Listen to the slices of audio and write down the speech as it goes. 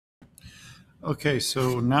Okay,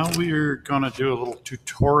 so now we're going to do a little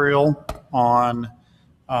tutorial on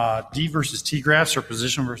D versus T graphs or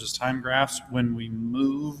position versus time graphs when we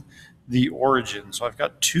move the origin. So I've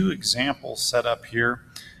got two examples set up here.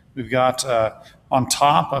 We've got on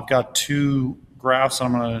top, I've got two graphs that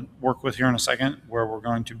I'm going to work with here in a second where we're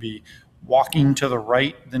going to be walking to the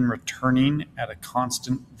right, then returning at a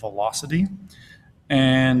constant velocity.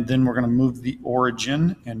 And then we're going to move the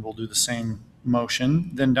origin and we'll do the same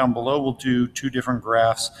motion. Then down below, we'll do two different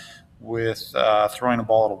graphs with throwing a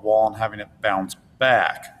ball at a wall and having it bounce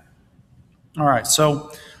back. All right,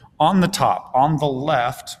 so on the top, on the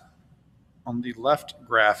left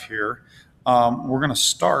graph here, we're going to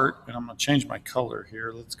start, and I'm going to change my color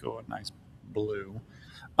here. Let's go a nice blue.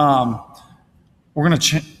 We're going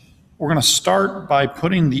to start by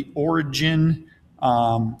putting the origin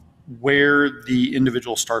where the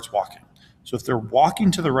individual starts walking. So if they're walking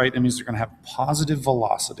to the right, that means they're going to have positive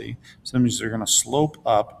velocity. So that means they're going to slope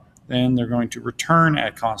up. Then they're going to return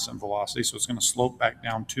at constant velocity. So it's going to slope back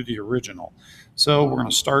down to the original. So we're going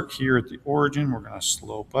to start here at the origin. We're going to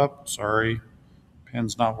slope up. Sorry,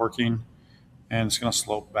 pen's not working. And it's going to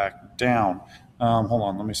slope back down. Hold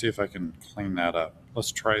on. Let me see if I can clean that up.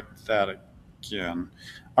 Let's try that again.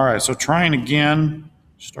 All right. So trying again.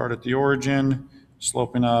 Start at the origin,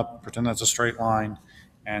 sloping up, pretend that's a straight line,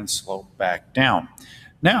 and slope back down.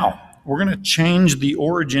 Now, we're going to change the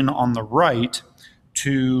origin on the right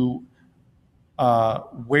to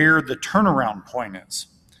where the turnaround point is.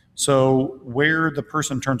 So where the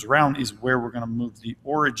person turns around is where we're going to move the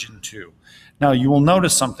origin to. Now, you will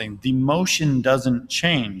notice something. The motion doesn't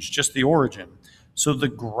change, just the origin. So the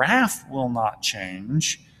graph will not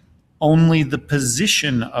change. Only the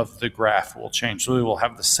position of the graph will change. So it will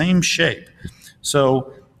have the same shape.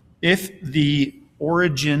 So if the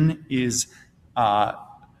origin is at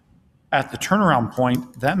the turnaround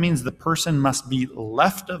point, that means the person must be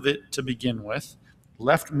left of it to begin with.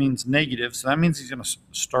 Left means negative, so that means he's going to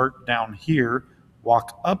start down here,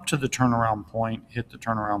 walk up to the turnaround point, hit the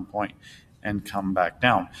turnaround point, and come back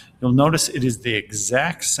down. You'll notice it is the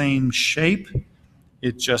exact same shape.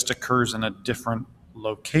 It just occurs in a different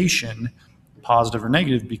location, positive or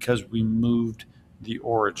negative, because we moved the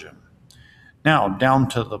origin. Now, down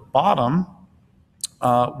to the bottom,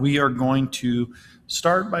 we are going to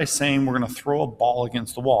start by saying we're going to throw a ball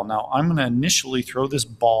against the wall. Now, I'm going to initially throw this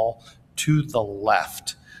ball to the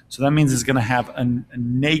left. So that means it's going to have a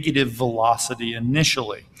negative velocity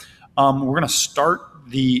initially. We're going to start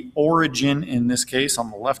the origin, in this case,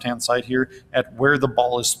 on the left-hand side here, at where the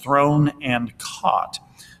ball is thrown and caught.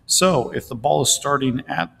 So if the ball is starting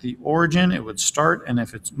at the origin, it would start, and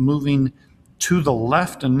if it's moving to the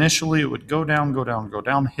left initially, it would go down, go down, go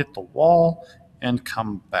down, hit the wall, and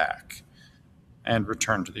come back and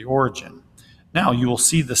return to the origin. Now, you will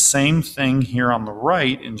see the same thing here on the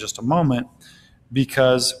right in just a moment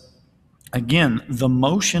because, again, the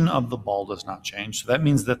motion of the ball does not change. So that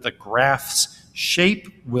means that the graph's shape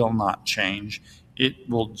will not change. It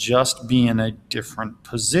will just be in a different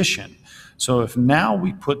position. So if now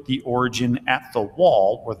we put the origin at the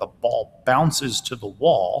wall where the ball bounces to the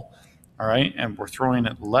wall, all right, and we're throwing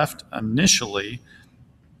it left initially,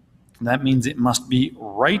 that means it must be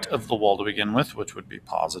right of the wall to begin with, which would be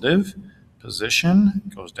positive. Position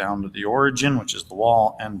goes down to the origin, which is the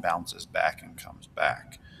wall, and bounces back and comes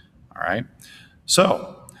back. All right.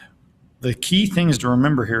 So the key things to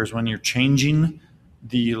remember here is when you're changing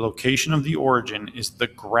the location of the origin is the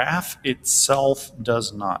graph itself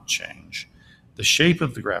does not change. The shape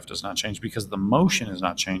of the graph does not change because the motion is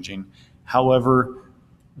not changing. However,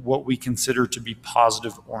 what we consider to be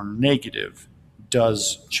positive or negative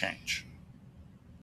does change.